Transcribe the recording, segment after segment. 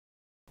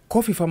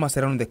Coffee farmers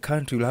around the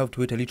country will have to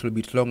wait a little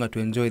bit longer to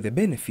enjoy the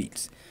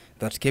benefits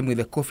that came with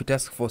the Coffee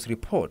Task Force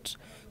report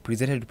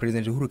presented to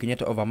President Uhuru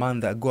Kenyatta over a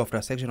month ago after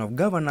a section of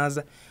governors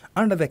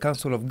under the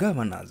Council of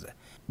Governors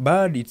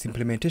barred its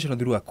implementation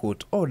through a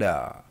court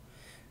order.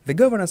 The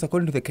governors,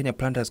 according to the Kenya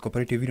Planters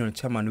Cooperative Union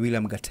Chairman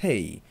William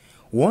Gatei,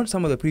 want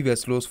some of the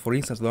previous laws, for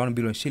instance the 1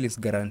 billion shillings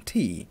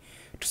guarantee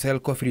to sell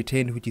coffee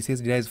retained, which he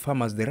says denies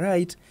farmers the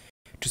right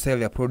to sell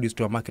their produce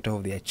to a market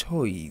of their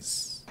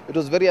choice. It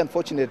was very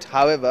unfortunate,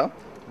 however,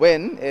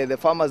 when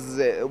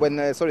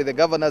the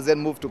governors then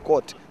moved to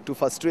court to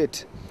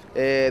frustrate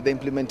the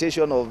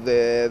implementation of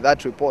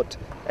that report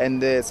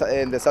and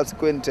the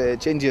subsequent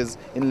changes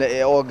in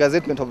or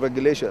gazettement of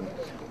regulation.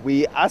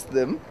 We asked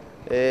them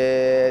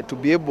to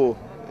be able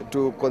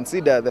to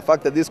consider the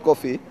fact that this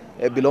coffee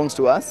belongs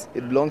to us.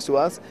 It belongs to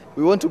us.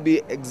 We want to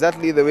be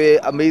exactly the way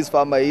a maize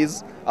farmer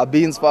is, a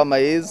beans farmer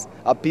is,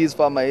 a peas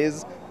farmer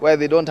is, where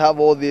they don't have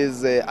all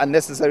these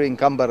unnecessary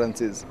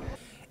encumbrances.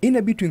 In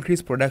a bid to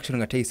increase production,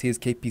 Gatei says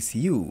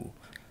KPCU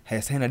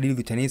has signed a deal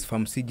with Chinese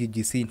firm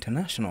CGGC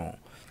International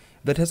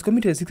that has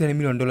committed $600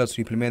 million to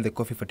implement the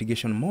coffee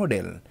fertigation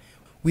model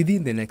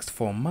within the next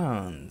 4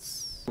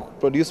 months.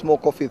 Produce more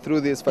coffee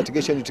through this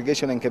fertigation,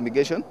 utilization and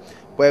chemigation,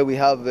 where we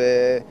have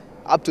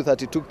up to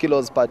 32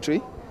 kilos per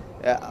tree,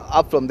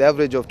 up from the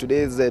average of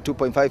today's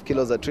 2.5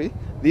 kilos a tree.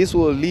 This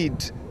will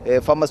lead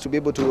farmers to be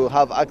able to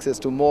have access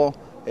to more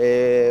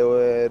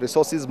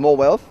resources, more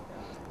wealth.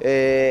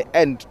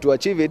 And to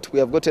achieve it, we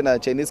have gotten a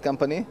Chinese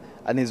company,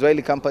 an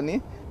Israeli company,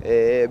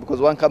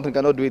 because one company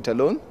cannot do it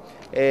alone.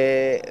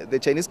 The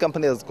Chinese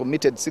company has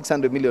committed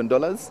 $600 million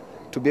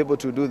to be able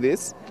to do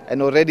this,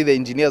 and already the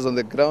engineers on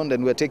the ground,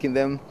 and we're taking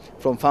them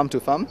from farm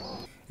to farm.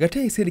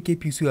 Gatei said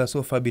KPCU has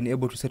so far been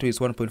able to settle its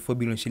 1.4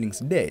 billion shillings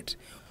debt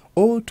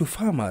owed to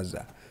farmers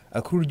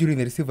accrued during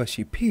the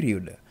receivership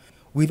period,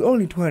 with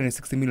only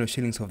 260 million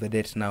shillings of the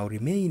debt now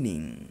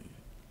remaining.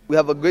 We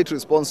have a great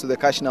response to the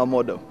cash now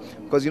model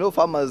because, you know,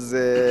 farmers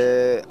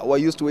were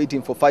used to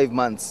waiting for 5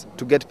 months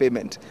to get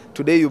payment.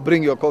 Today you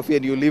bring your coffee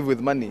and you leave with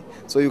money.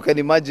 So you can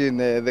imagine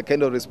the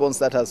kind of response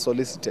that has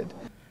solicited.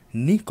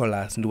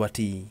 Nicholas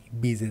Ndwati,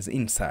 Business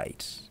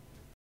Insight.